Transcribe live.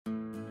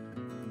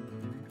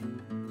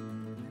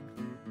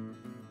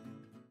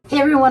Hey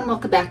everyone,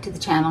 welcome back to the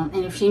channel,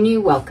 and if you're new,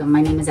 welcome.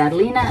 My name is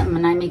Adelina,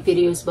 and I make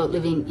videos about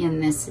living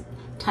in this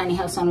tiny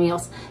house on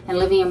wheels and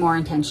living a more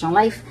intentional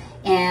life.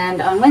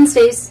 And on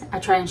Wednesdays, I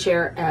try and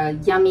share a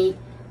yummy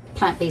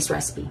plant-based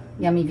recipe,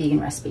 yummy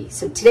vegan recipe.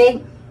 So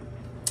today,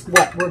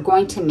 what we're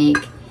going to make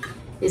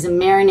is a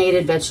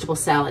marinated vegetable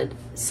salad.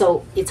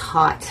 So it's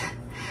hot.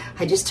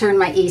 I just turned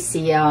my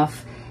AC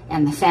off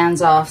and the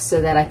fans off so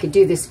that I could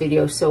do this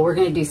video. So we're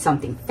going to do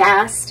something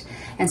fast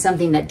and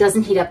something that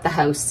doesn't heat up the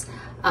house.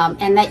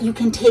 And that you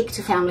can take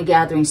to family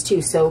gatherings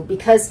too. So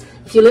because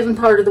if you live in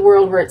part of the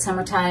world where it's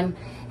summertime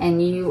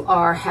and you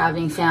are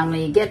having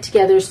family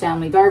get-togethers,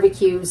 family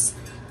barbecues,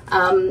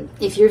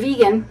 if you're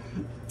vegan,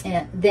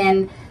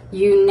 then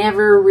you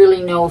never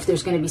really know if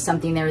there's going to be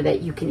something there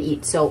that you can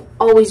eat. So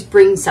always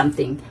bring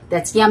something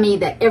that's yummy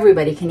that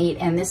everybody can eat,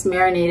 and this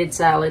marinated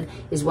salad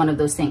is one of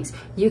those things.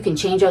 You can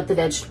change out the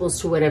vegetables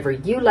to whatever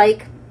you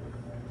like.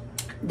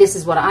 This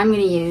is what I'm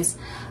going to use.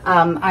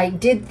 I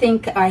did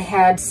think I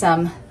had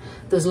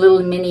those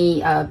little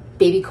mini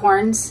baby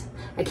corns,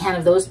 a can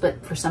of those,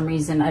 but for some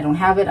reason I don't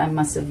have it. I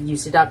must have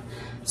used it up,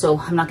 so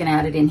I'm not going to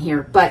add it in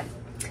here. But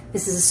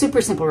this is a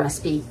super simple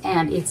recipe,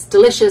 and it's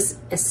delicious,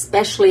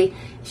 especially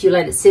if you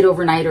let it sit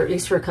overnight or at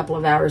least for a couple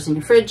of hours in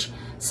your fridge.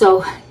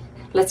 So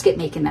let's get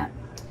making that.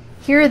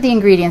 Here are the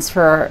ingredients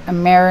for a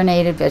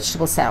marinated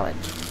vegetable salad.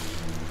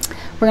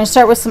 We're going to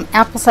start with some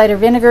apple cider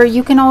vinegar.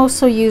 You can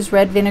also use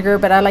red vinegar,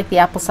 but I like the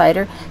apple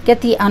cider.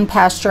 Get the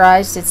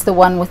unpasteurized. It's the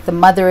one with the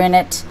mother in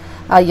it.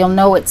 You'll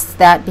know it's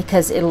that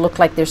because it'll look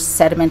like there's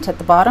sediment at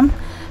the bottom,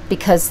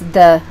 because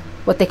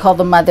what they call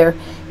the mother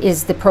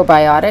is the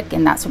probiotic,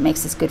 and that's what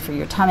makes this good for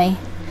your tummy.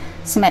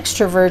 Some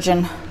extra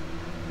virgin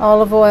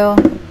olive oil,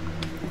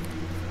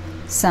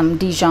 some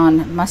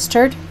Dijon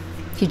mustard.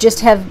 If you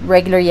just have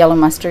regular yellow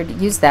mustard,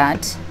 use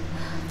that.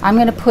 I'm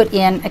going to put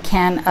in a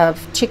can of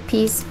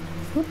chickpeas.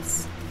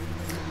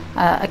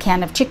 A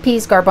can of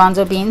chickpeas,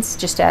 garbanzo beans,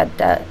 just to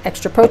add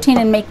extra protein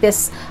and make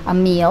this a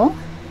meal.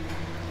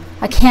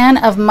 A can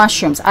of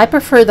mushrooms. I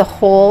prefer the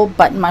whole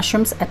button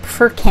mushrooms. I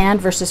prefer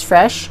canned versus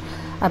fresh,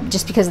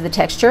 just because of the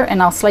texture,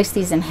 and I'll slice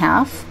these in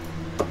half.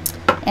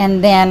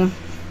 And then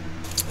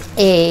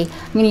I'm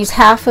going to use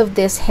half of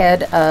this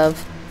head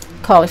of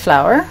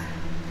cauliflower,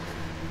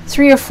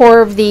 3 or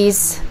 4 of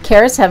these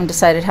carrots, haven't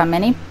decided how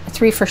many,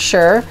 3 for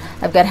sure.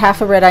 I've got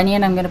half a red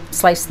onion, I'm going to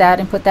slice that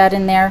and put that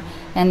in there,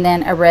 and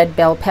then a red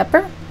bell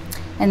pepper.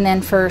 And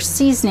then for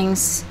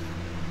seasonings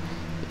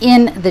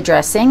in the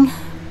dressing,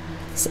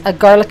 a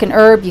garlic and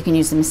herb. You can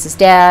use the Mrs.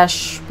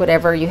 Dash,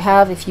 whatever you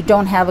have. If you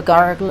don't have a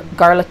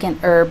garlic and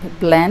herb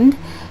blend,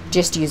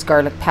 just use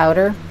garlic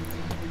powder,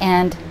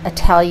 and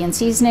Italian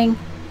seasoning,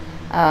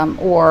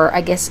 or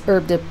I guess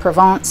herb de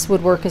Provence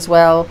would work as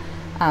well,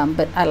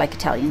 but I like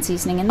Italian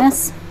seasoning in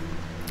this.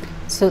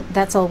 So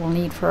that's all we'll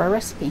need for our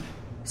recipe.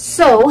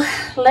 So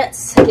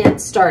let's get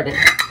started.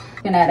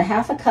 I'm going to add a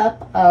half a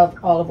cup of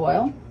olive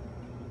oil.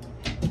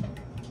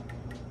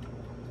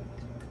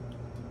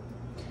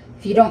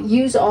 If you don't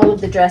use all of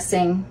the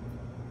dressing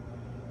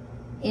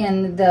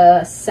in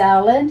the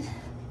salad,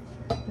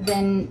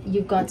 then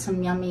you've got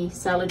some yummy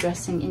salad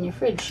dressing in your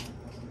fridge.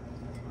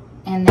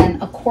 And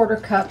then a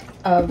 1/4 cup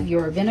of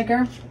your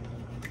vinegar.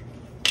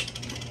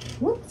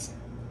 Whoops.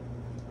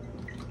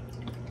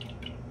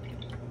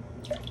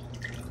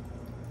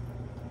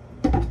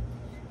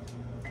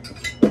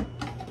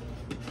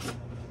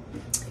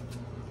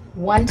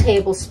 One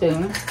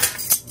tablespoon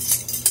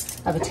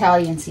of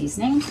Italian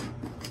seasoning.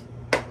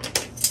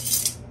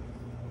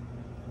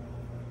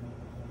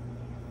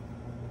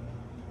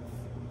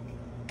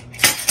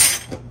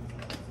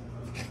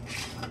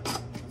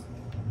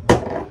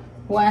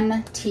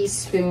 1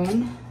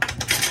 teaspoon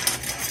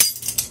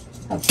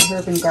of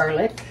herb and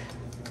garlic,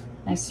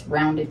 nice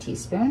rounded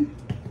teaspoon.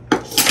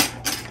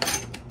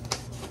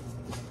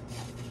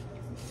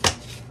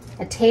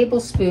 A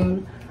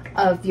tablespoon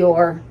of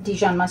your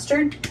Dijon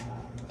mustard.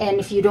 And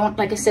if you don't,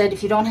 like I said,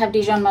 if you don't have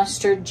Dijon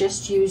mustard,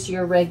 just use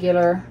your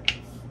regular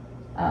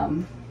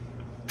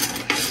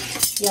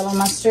yellow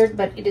mustard,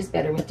 but it is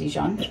better with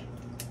Dijon.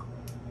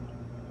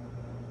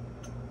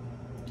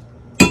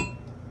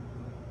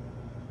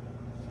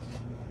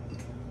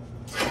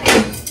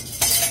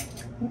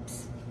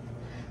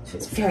 So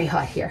it's very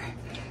hot here,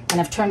 and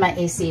I've turned my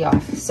AC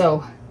off,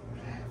 so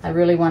I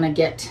really want to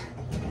get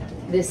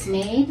this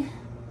made.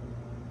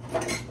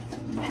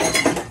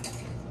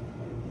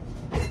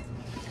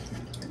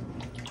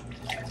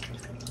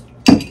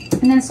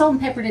 And then salt and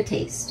pepper to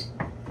taste.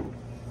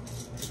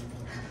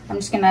 I'm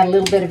just going to add a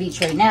little bit of each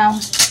right now,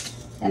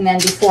 and then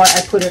before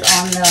I put it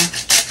on the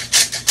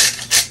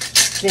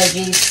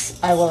veggies,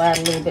 I will add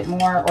a little bit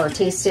more, or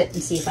taste it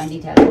and see if I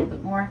need to add a little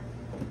bit more.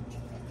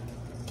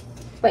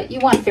 But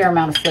you want a fair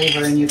amount of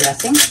flavor in your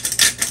dressing.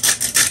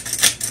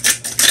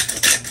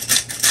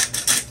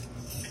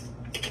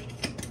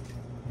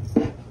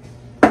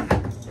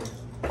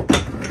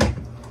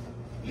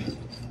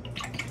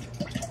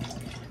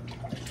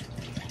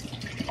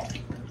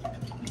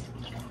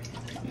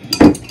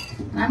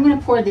 And I'm going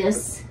to pour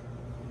this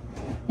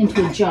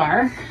into a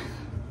jar.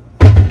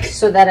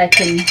 so that I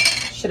can,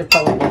 should have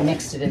probably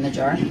mixed it in the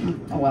jar.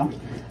 Oh well.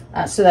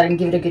 So that I can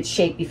give it a good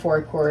shape before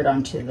I pour it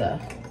onto the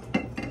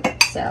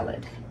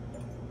salad.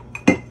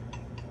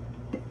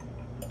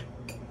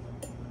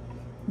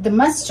 The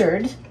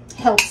mustard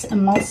helps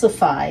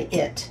emulsify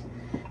it.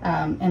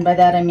 And by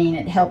that I mean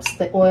it helps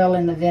the oil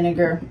and the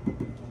vinegar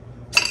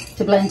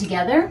to blend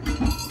together.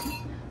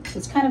 So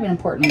it's kind of an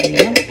important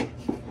ingredient.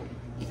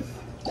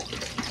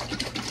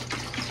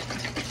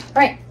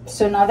 All right,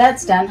 so now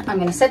that's done. I'm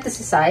going to set this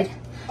aside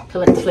to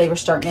let the flavor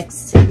start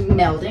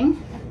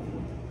melding.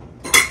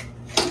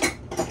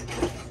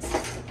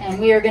 And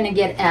we are going to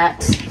get at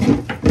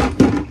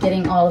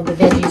getting all of the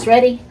veggies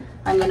ready.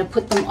 I'm going to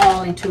put them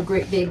all into a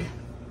great big,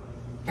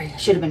 I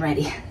should have been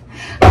ready.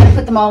 I'm going to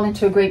put them all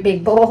into a great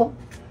big bowl.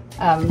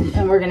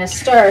 And we're going to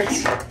start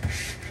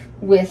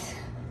with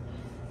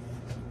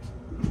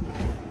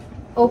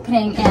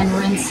opening and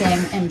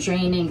rinsing and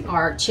draining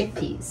our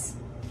chickpeas.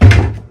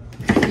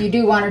 You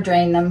do want to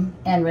drain them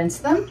and rinse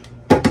them.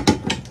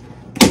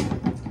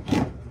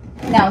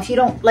 Now, if you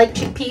don't like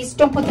chickpeas,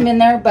 don't put them in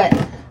there, but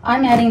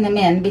I'm adding them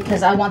in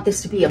because I want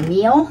this to be a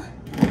meal.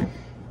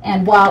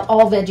 And while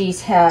all veggies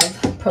have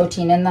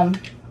protein in them,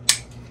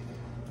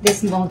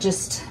 this will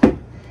just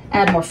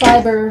add more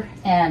fiber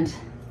and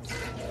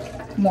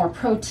more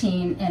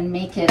protein and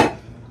make it,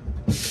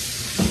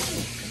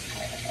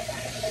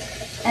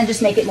 and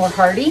just make it more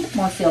hearty,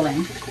 more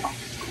filling.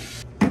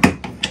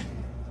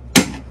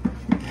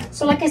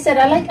 So like I said,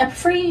 I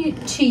prefer you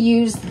to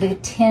use the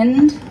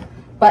tinned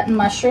button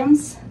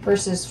mushrooms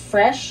versus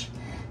fresh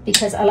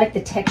because I like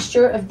the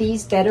texture of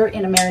these better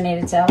in a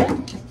marinated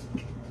salad.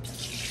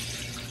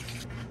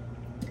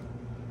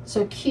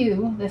 So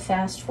cue the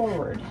fast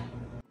forward.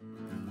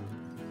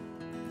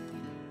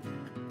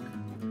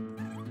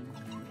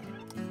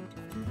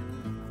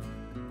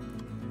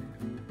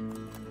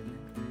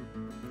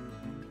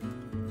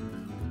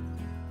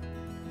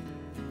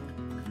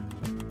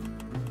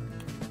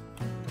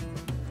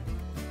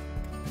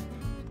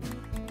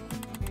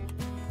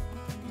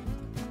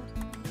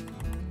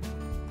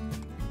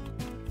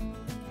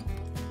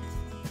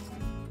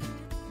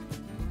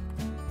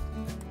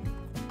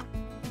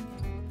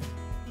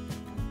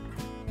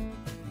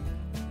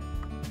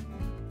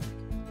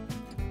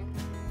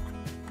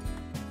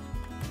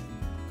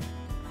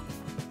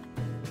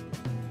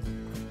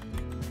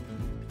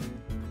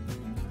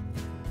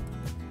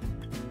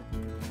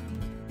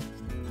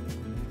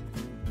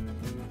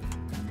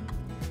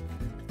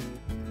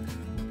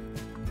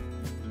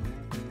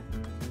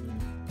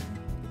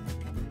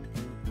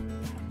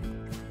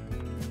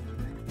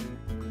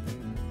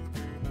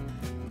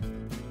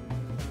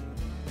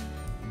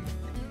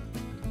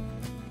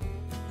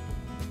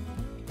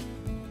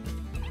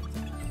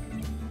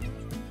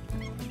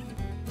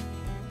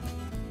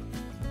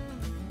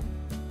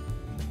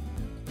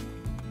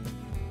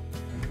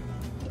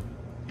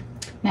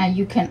 Now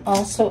you can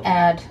also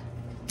add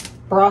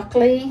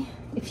broccoli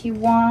if you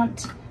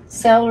want,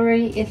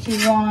 celery if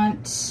you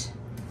want,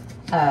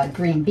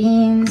 green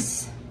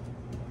beans,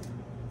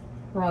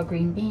 raw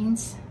green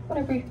beans,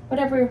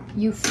 whatever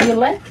you feel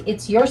like.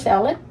 It's your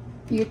salad.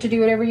 You get to do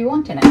whatever you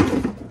want in it.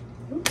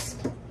 Oops.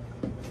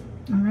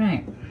 All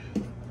right.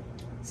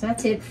 So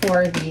that's it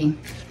for the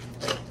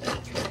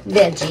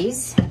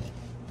veggies.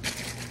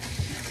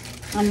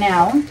 And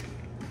now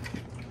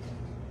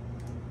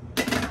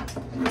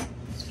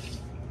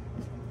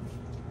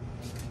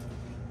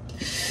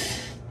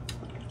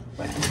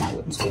where's my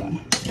wooden spoon?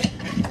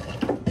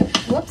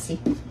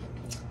 Whoopsie.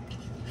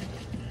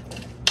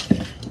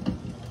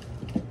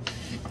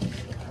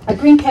 A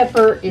green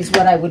pepper is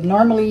what I would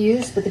normally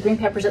use, but the green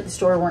peppers at the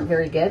store weren't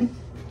very good.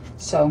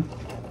 So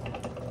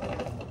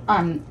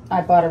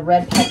I bought a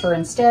red pepper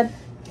instead,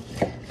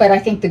 but I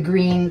think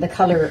the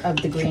color of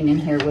the green in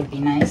here would be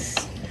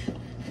nice.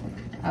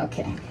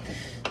 Okay.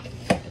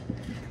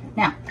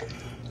 Now,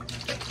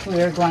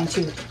 we are going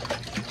to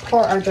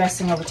pour our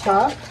dressing over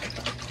top.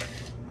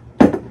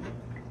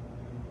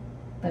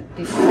 But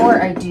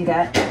before I do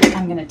that,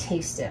 I'm going to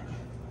taste it.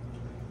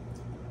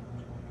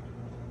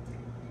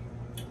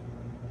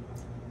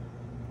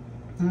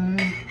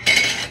 It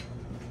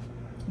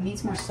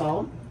needs more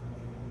salt.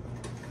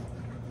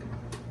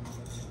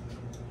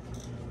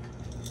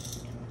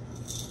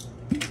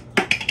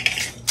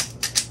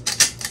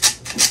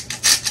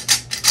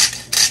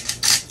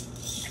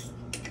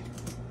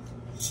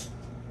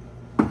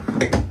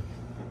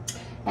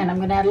 And I'm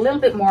going to add a little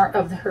bit more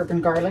of the herb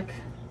and garlic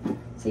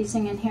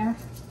seasoning in here.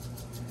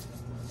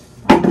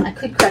 I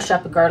could crush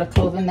up a garlic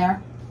clove in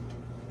there.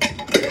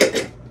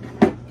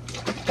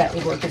 That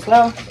would work as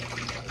well.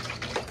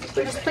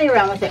 So just play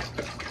around with it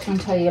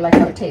until you like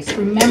how it tastes.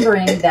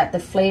 Remembering that the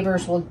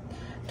flavors will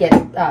get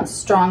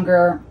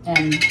stronger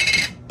and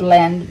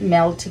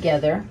meld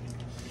together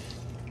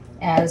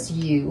as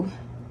you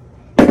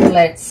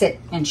let it sit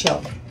and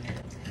chill.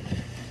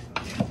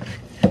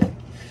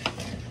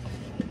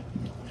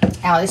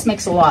 Now this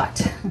makes a lot.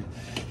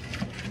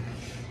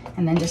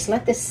 And then just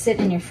let this sit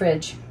in your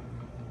fridge.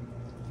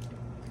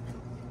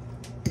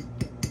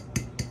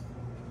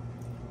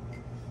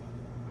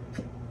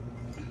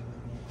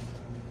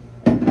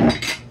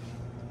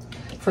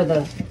 for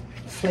the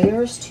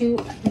flavors to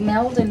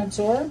meld and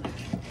absorb.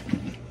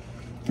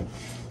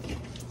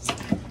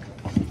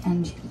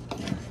 And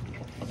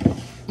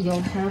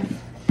you'll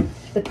have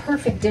the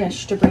perfect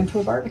dish to bring to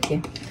a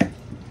barbecue.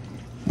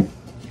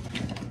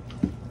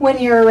 When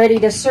you're ready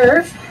to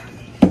serve,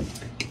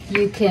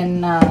 you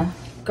can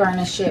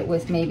garnish it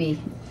with maybe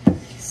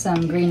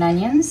some green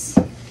onions,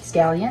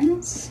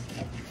 scallions.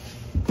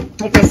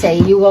 Like I say,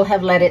 you will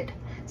have let it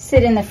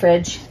sit in the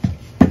fridge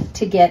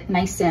to get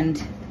nice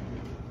and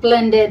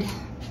blended.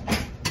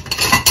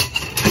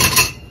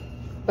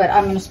 But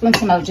I'm going to spoon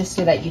some out just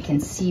so that you can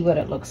see what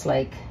it looks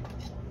like.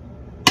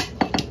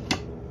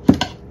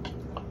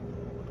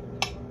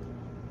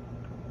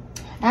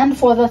 And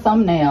for the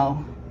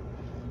thumbnail,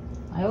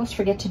 I always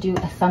forget to do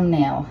a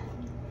thumbnail,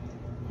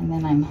 and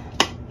then I'm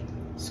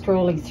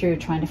scrolling through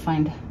trying to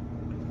find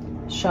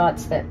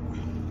shots that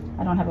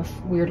I don't have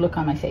a weird look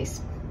on my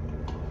face.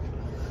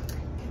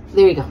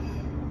 There you go.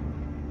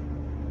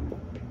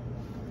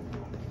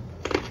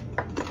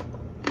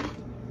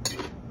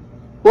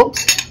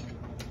 Whoops.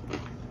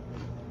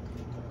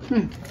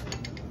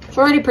 It's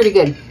already pretty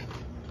good,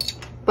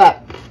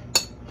 but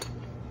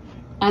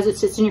as it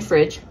sits in your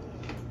fridge,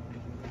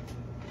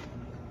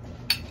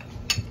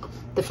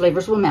 the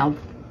flavors will meld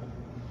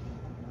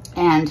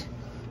and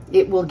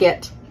it will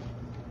get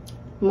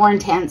more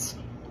intense.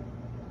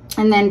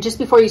 And then just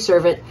before you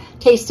serve it,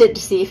 taste it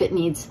to see if it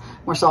needs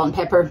more salt and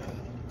pepper.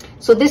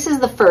 So this is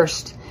the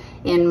first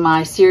in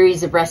my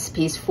series of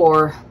recipes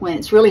for when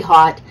it's really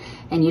hot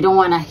and you don't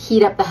want to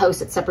heat up the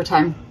house at supper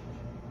time.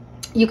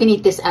 You can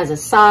eat this as a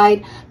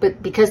side,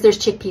 but because there's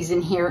chickpeas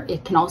in here,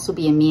 it can also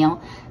be a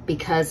meal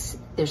because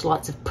there's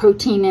lots of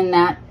protein in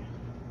that.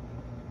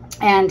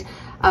 And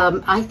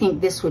I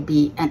think this would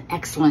be an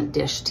excellent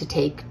dish to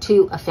take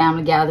to a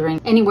family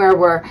gathering. Anywhere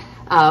where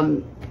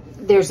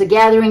there's a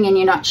gathering and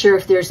you're not sure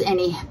if there's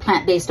any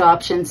plant-based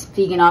options,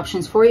 vegan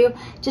options for you,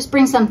 just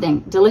bring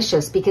something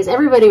delicious because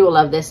everybody will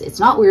love this. It's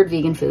not weird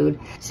vegan food.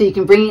 So you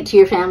can bring it to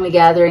your family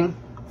gathering.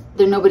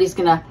 Nobody's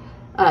gonna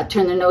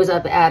turn their nose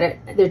up at it.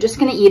 They're just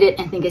gonna eat it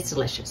and think it's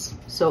delicious.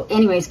 So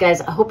anyways,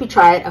 guys, I hope you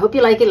try it. I hope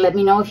you like it. Let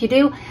me know if you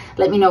do.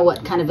 Let me know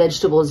what kind of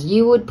vegetables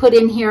you would put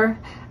in here.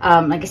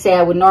 Like I say,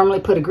 I would normally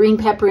put a green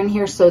pepper in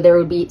here, so there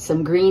would be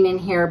some green in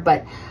here,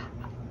 but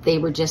they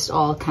were just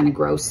all kind of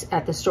gross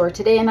at the store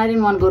today, and I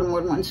didn't want to go to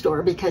more than one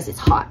store because it's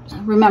hot.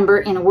 Remember,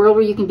 in a world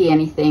where you can be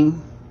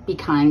anything, be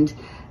kind,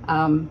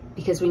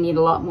 because we need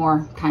a lot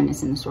more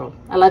kindness in this world.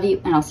 I love you,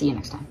 and I'll see you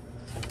next time.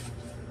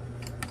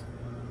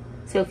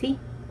 Sophie?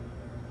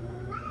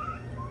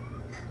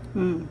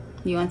 You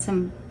want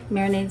some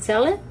marinated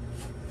salad?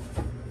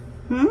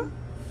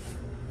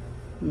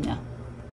 No.